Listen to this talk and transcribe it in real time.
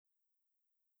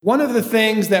One of the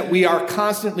things that we are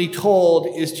constantly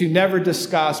told is to never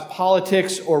discuss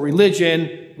politics or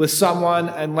religion with someone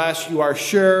unless you are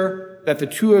sure that the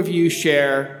two of you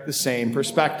share the same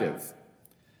perspective.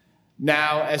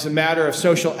 Now, as a matter of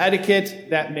social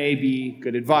etiquette, that may be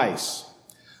good advice.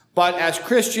 But as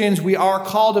Christians, we are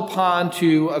called upon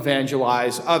to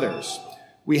evangelize others.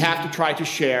 We have to try to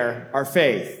share our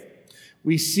faith.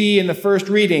 We see in the first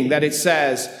reading that it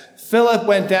says, Philip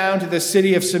went down to the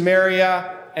city of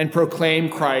Samaria and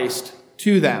proclaimed Christ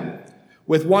to them.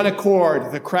 With one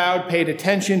accord, the crowd paid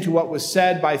attention to what was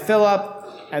said by Philip,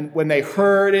 and when they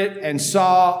heard it and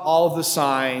saw all of the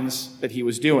signs that he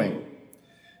was doing.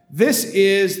 This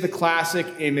is the classic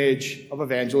image of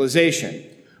evangelization,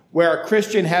 where a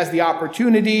Christian has the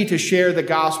opportunity to share the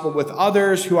gospel with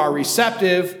others who are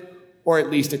receptive, or at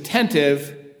least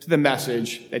attentive, to the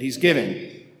message that he's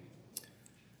giving.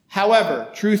 However,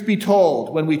 truth be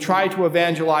told, when we try to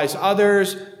evangelize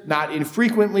others, not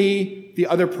infrequently, the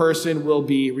other person will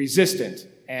be resistant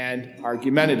and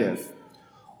argumentative.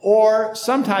 Or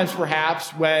sometimes, perhaps,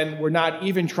 when we're not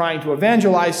even trying to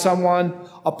evangelize someone,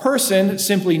 a person,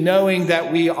 simply knowing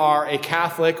that we are a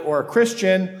Catholic or a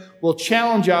Christian, will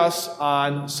challenge us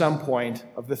on some point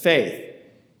of the faith.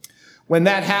 When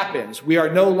that happens, we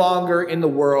are no longer in the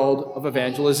world of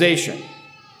evangelization.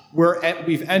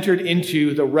 We've entered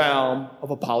into the realm of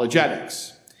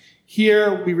apologetics.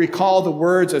 Here we recall the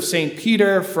words of St.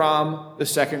 Peter from the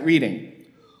second reading.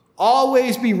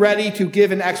 Always be ready to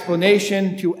give an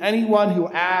explanation to anyone who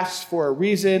asks for a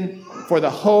reason for the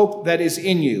hope that is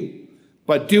in you,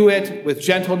 but do it with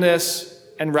gentleness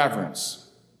and reverence.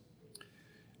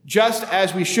 Just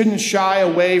as we shouldn't shy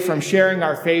away from sharing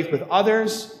our faith with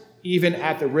others, even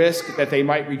at the risk that they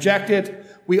might reject it,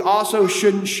 we also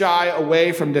shouldn't shy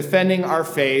away from defending our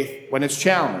faith when it's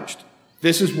challenged.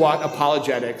 This is what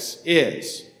apologetics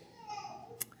is.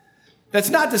 That's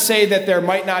not to say that there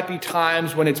might not be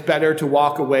times when it's better to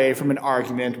walk away from an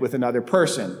argument with another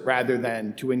person rather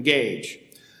than to engage.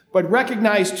 But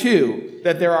recognize, too,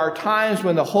 that there are times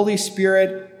when the Holy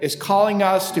Spirit is calling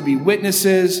us to be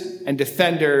witnesses and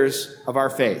defenders of our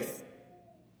faith.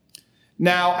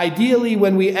 Now, ideally,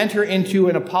 when we enter into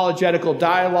an apologetical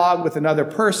dialogue with another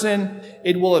person,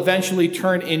 it will eventually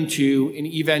turn into an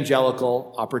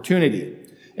evangelical opportunity.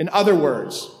 In other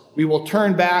words, we will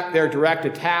turn back their direct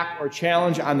attack or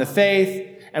challenge on the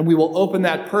faith, and we will open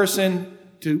that person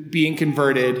to being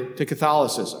converted to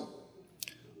Catholicism.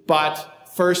 But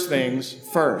first things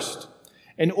first.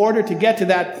 In order to get to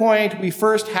that point, we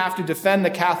first have to defend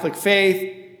the Catholic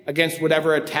faith against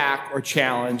whatever attack or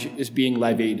challenge is being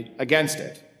levied against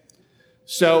it.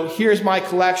 So here's my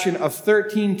collection of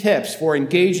 13 tips for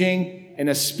engaging in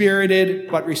a spirited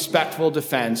but respectful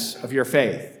defense of your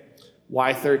faith.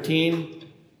 Why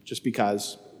 13? Just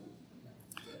because.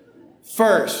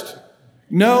 First,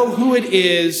 know who it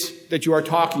is that you are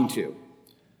talking to.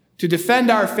 To defend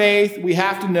our faith, we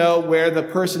have to know where the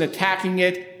person attacking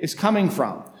it is coming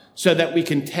from so that we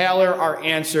can tailor our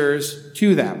answers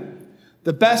to them.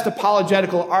 The best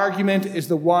apologetical argument is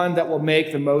the one that will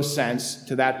make the most sense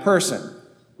to that person,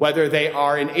 whether they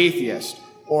are an atheist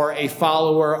or a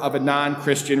follower of a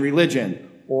non-Christian religion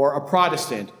or a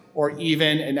Protestant or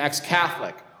even an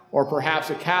ex-Catholic or perhaps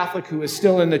a Catholic who is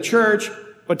still in the church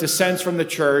but dissents from the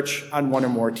church on one or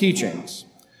more teachings.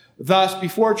 Thus,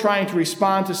 before trying to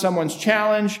respond to someone's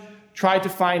challenge, try to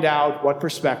find out what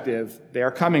perspective they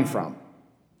are coming from.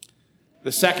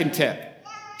 The second tip,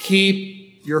 keep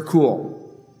your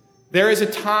cool. There is a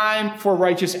time for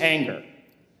righteous anger,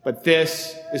 but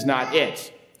this is not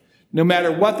it. No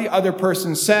matter what the other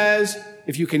person says,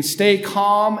 if you can stay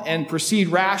calm and proceed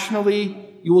rationally,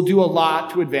 you will do a lot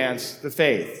to advance the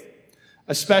faith,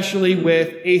 especially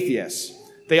with atheists.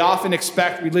 They often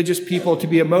expect religious people to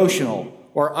be emotional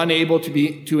or unable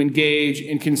to engage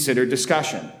in considered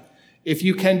discussion. If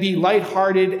you can be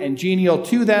lighthearted and genial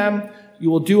to them, you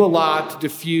will do a lot to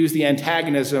diffuse the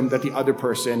antagonism that the other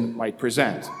person might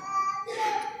present.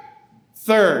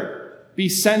 Third, be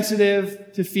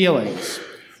sensitive to feelings.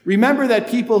 Remember that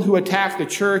people who attack the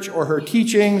church or her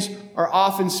teachings are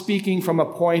often speaking from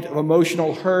a point of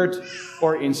emotional hurt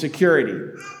or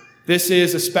insecurity. This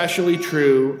is especially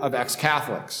true of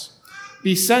ex-Catholics.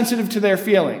 Be sensitive to their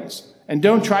feelings and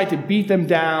don't try to beat them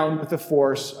down with the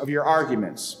force of your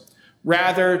arguments.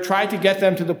 Rather, try to get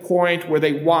them to the point where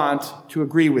they want to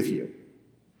agree with you.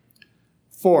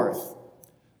 Fourth,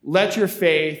 let your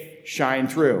faith shine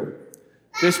through.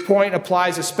 This point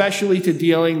applies especially to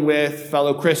dealing with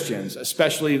fellow Christians,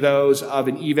 especially those of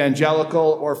an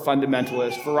evangelical or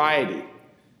fundamentalist variety.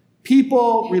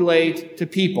 People relate to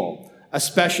people,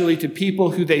 especially to people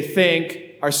who they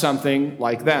think are something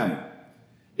like them.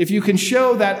 If you can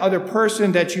show that other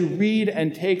person that you read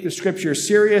and take the scripture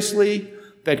seriously,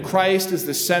 that Christ is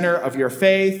the center of your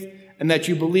faith, and that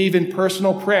you believe in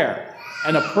personal prayer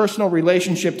and a personal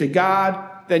relationship to God,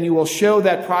 then you will show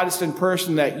that Protestant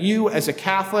person that you, as a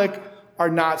Catholic, are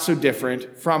not so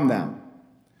different from them.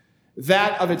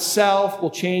 That of itself will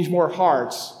change more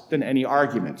hearts than any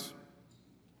argument.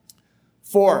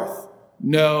 Fourth,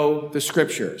 know the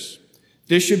scriptures.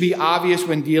 This should be obvious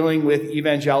when dealing with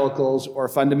evangelicals or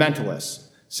fundamentalists,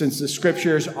 since the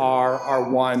scriptures are our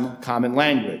one common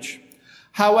language.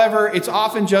 However, it's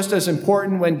often just as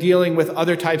important when dealing with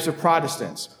other types of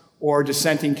Protestants, or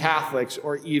dissenting Catholics,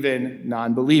 or even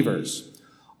non-believers.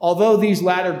 Although these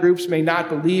latter groups may not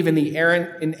believe in the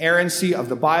inerrancy of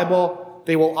the Bible,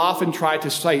 they will often try to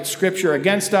cite scripture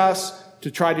against us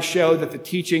to try to show that the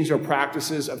teachings or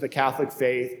practices of the Catholic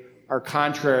faith are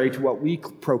contrary to what we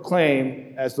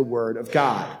proclaim as the Word of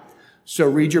God. So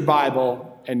read your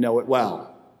Bible and know it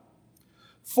well.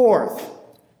 Fourth,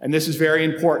 and this is very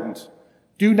important,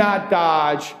 do not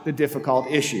dodge the difficult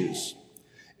issues.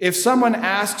 If someone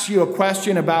asks you a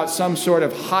question about some sort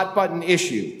of hot button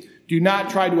issue, do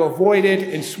not try to avoid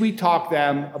it and sweet talk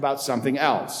them about something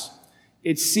else.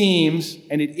 It seems,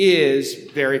 and it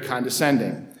is, very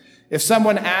condescending. If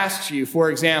someone asks you, for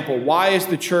example, why is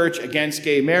the church against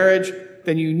gay marriage,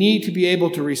 then you need to be able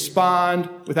to respond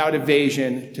without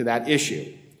evasion to that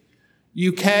issue.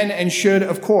 You can and should,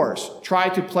 of course, try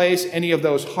to place any of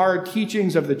those hard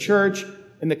teachings of the church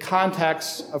in the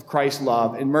context of Christ's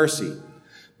love and mercy.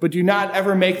 But do not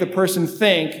ever make the person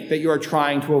think that you are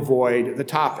trying to avoid the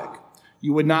topic.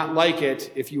 You would not like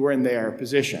it if you were in their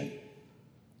position.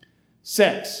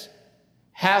 6,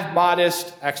 have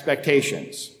modest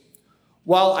expectations.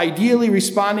 While ideally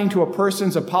responding to a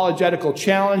person's apologetical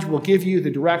challenge will give you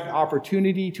the direct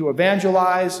opportunity to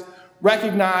evangelize,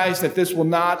 recognize that this will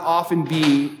not often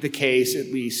be the case,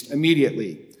 at least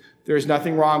immediately. There is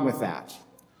nothing wrong with that.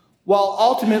 While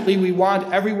ultimately we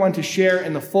want everyone to share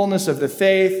in the fullness of the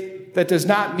faith, that does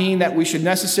not mean that we should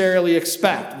necessarily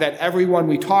expect that everyone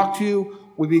we talk to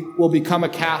will become a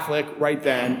Catholic right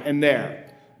then and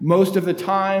there. Most of the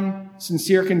time,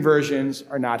 sincere conversions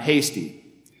are not hasty.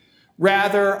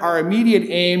 Rather, our immediate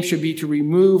aim should be to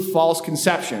remove false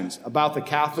conceptions about the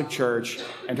Catholic Church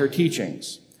and her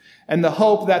teachings, and the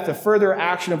hope that the further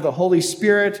action of the Holy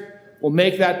Spirit will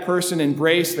make that person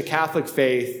embrace the Catholic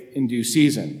faith in due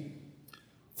season.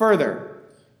 Further,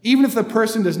 even if the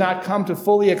person does not come to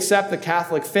fully accept the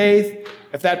Catholic faith,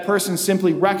 if that person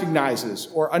simply recognizes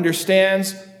or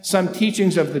understands some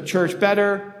teachings of the Church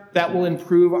better, that will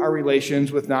improve our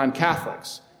relations with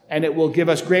non-Catholics. And it will give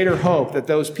us greater hope that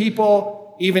those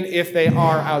people, even if they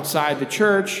are outside the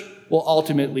church, will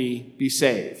ultimately be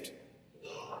saved.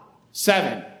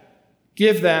 7,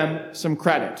 give them some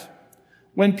credit.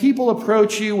 When people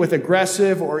approach you with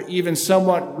aggressive or even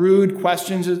somewhat rude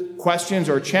questions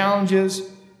or challenges,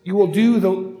 you will do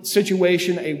the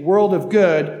situation a world of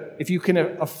good if you can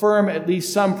affirm at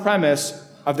least some premise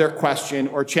of their question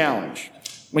or challenge.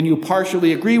 When you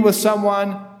partially agree with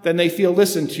someone, then they feel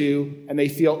listened to and they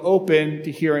feel open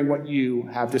to hearing what you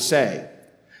have to say.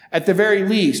 At the very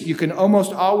least, you can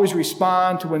almost always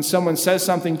respond to when someone says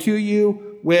something to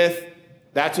you with,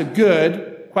 "That's a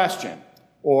good question,"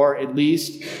 or at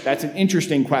least, "That's an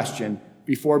interesting question,"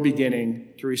 before beginning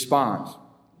to respond.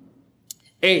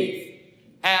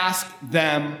 8, ask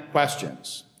them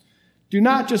questions. Do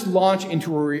not just launch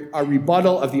into a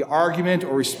rebuttal of the argument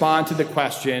or respond to the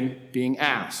question being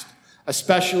asked,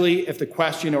 especially if the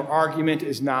question or argument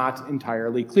is not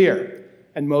entirely clear,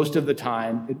 and most of the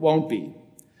time it won't be.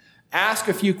 Ask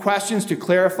a few questions to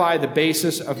clarify the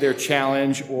basis of their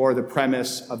challenge or the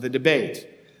premise of the debate.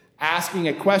 Asking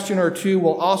a question or two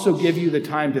will also give you the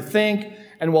time to think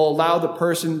and will allow the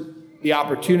person the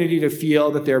opportunity to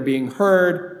feel that they're being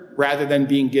heard rather than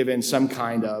being given some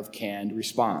kind of canned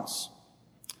response.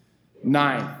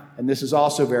 9, and this is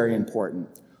also very important,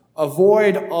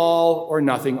 avoid all or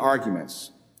nothing arguments.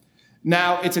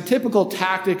 Now, it's a typical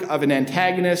tactic of an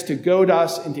antagonist to goad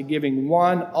us into giving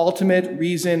one ultimate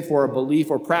reason for a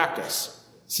belief or practice,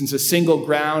 since a single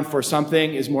ground for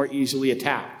something is more easily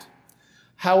attacked.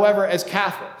 However, as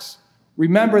Catholics,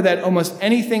 remember that almost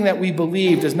anything that we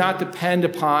believe does not depend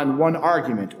upon one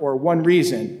argument or one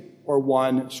reason or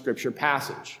one scripture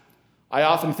passage. I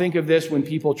often think of this when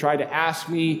people try to ask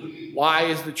me, why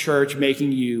is the church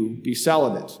making you be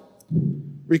celibate?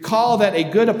 Recall that a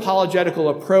good apologetical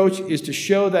approach is to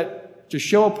show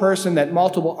a person that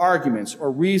multiple arguments or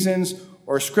reasons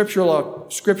or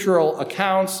scriptural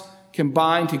accounts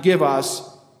combine to give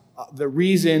us the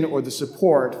reason or the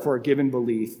support for a given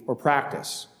belief or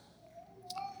practice.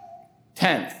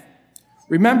 10th,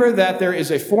 remember that there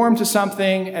is a form to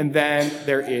something and then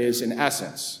there is an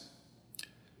essence.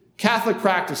 Catholic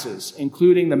practices,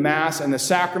 including the Mass and the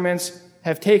sacraments,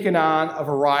 have taken on a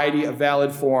variety of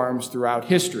valid forms throughout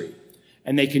history,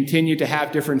 and they continue to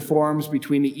have different forms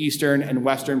between the Eastern and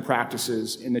Western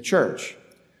practices in the Church.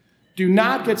 Do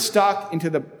not get stuck into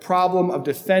the problem of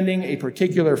defending a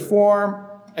particular form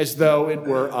as though it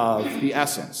were of the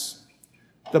essence.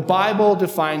 The Bible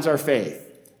defines our faith,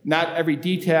 not every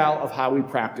detail of how we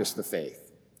practice the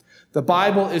faith. The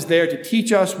Bible is there to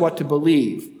teach us what to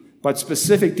believe, but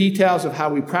specific details of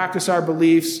how we practice our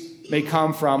beliefs may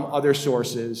come from other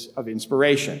sources of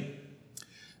inspiration.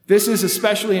 This is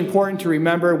especially important to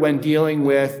remember when dealing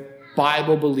with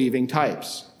Bible-believing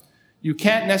types. You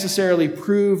can't necessarily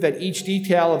prove that each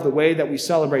detail of the way that we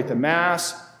celebrate the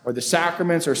Mass or the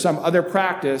sacraments or some other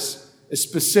practice is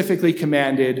specifically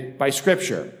commanded by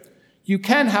Scripture. You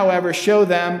can, however, show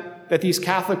them that these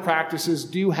Catholic practices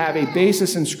do have a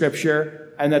basis in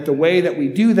Scripture and that the way that we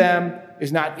do them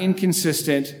is not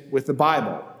inconsistent with the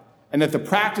Bible, and that the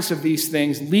practice of these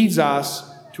things leads us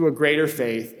to a greater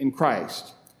faith in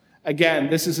Christ. Again,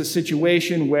 this is a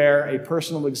situation where a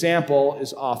personal example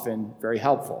is often very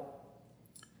helpful.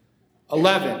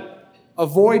 11,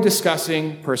 avoid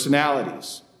discussing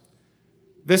personalities.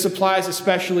 This applies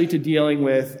especially to dealing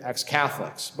with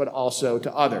ex-Catholics, but also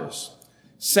to others.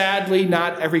 Sadly,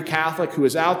 not every Catholic who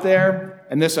is out there,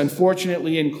 and this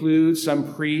unfortunately includes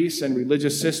some priests and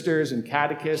religious sisters and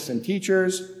catechists and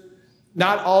teachers,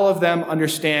 not all of them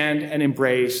understand and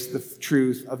embrace the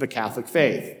truth of the Catholic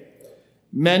faith.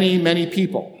 Many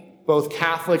people, both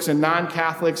Catholics and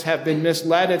non-Catholics, have been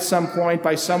misled at some point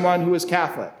by someone who is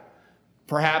Catholic,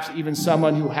 perhaps even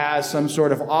someone who has some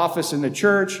sort of office in the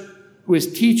Church, who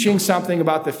is teaching something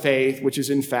about the faith which is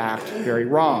in fact very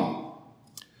wrong.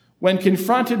 When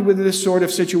confronted with this sort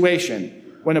of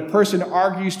situation, when a person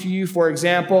argues to you, for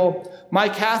example, "My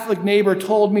Catholic neighbor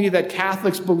told me that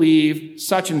Catholics believe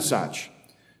such and such,"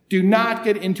 do not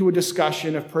get into a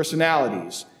discussion of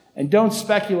personalities, and don't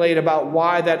speculate about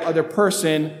why that other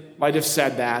person might have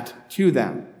said that to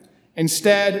them.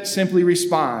 Instead, simply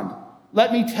respond,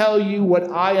 "Let me tell you what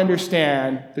I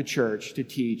understand the Church to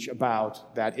teach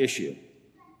about that issue."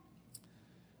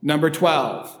 Number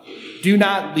 12, do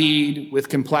not lead with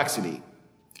complexity.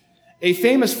 A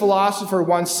famous philosopher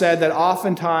once said that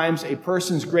oftentimes a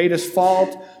person's greatest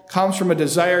fault comes from a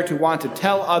desire to want to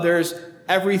tell others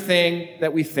everything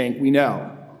that we think we know.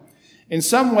 In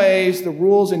some ways, the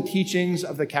rules and teachings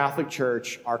of the Catholic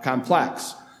Church are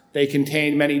complex. They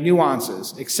contain many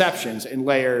nuances, exceptions, and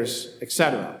layers,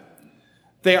 etc.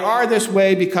 They are this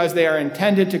way because they are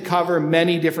intended to cover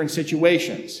many different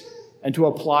situations and to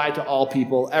apply to all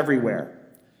people everywhere.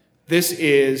 This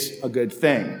is a good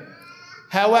thing.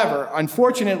 However,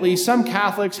 unfortunately, some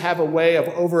Catholics have a way of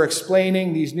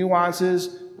over-explaining these nuances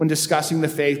when discussing the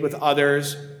faith with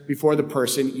others before the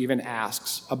person even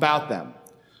asks about them.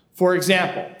 For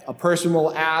example, a person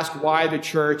will ask why the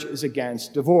Church is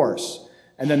against divorce,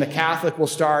 and then the Catholic will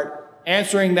start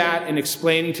answering that and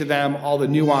explaining to them all the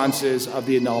nuances of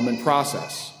the annulment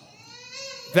process.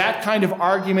 That kind of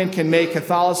argument can make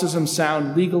Catholicism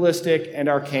sound legalistic and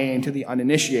arcane to the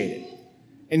uninitiated.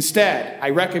 Instead, I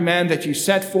recommend that you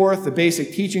set forth the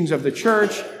basic teachings of the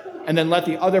Church and then let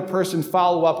the other person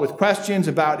follow up with questions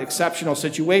about exceptional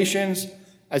situations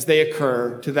as they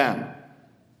occur to them.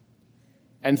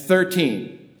 And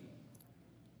 13,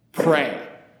 pray.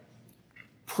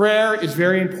 Prayer is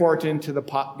very important to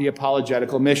the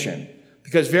apologetical mission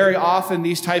because very often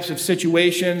these types of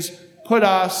situations put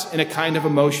us in a kind of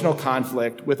emotional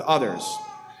conflict with others.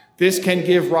 This can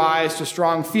give rise to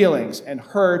strong feelings and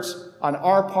hurts on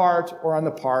our part or on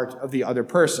the part of the other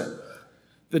person.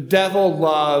 The devil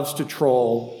loves to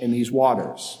troll in these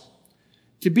waters.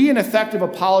 To be an effective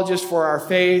apologist for our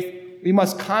faith, we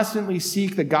must constantly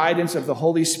seek the guidance of the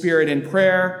Holy Spirit in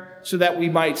prayer so that we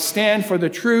might stand for the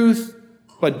truth,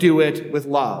 but do it with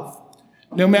love.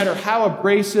 No matter how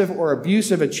abrasive or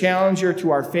abusive a challenger to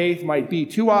our faith might be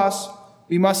to us,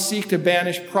 we must seek to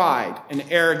banish pride and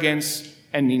arrogance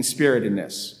and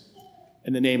mean-spiritedness.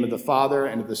 In the name of the Father,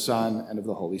 and of the Son, and of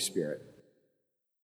the Holy Spirit.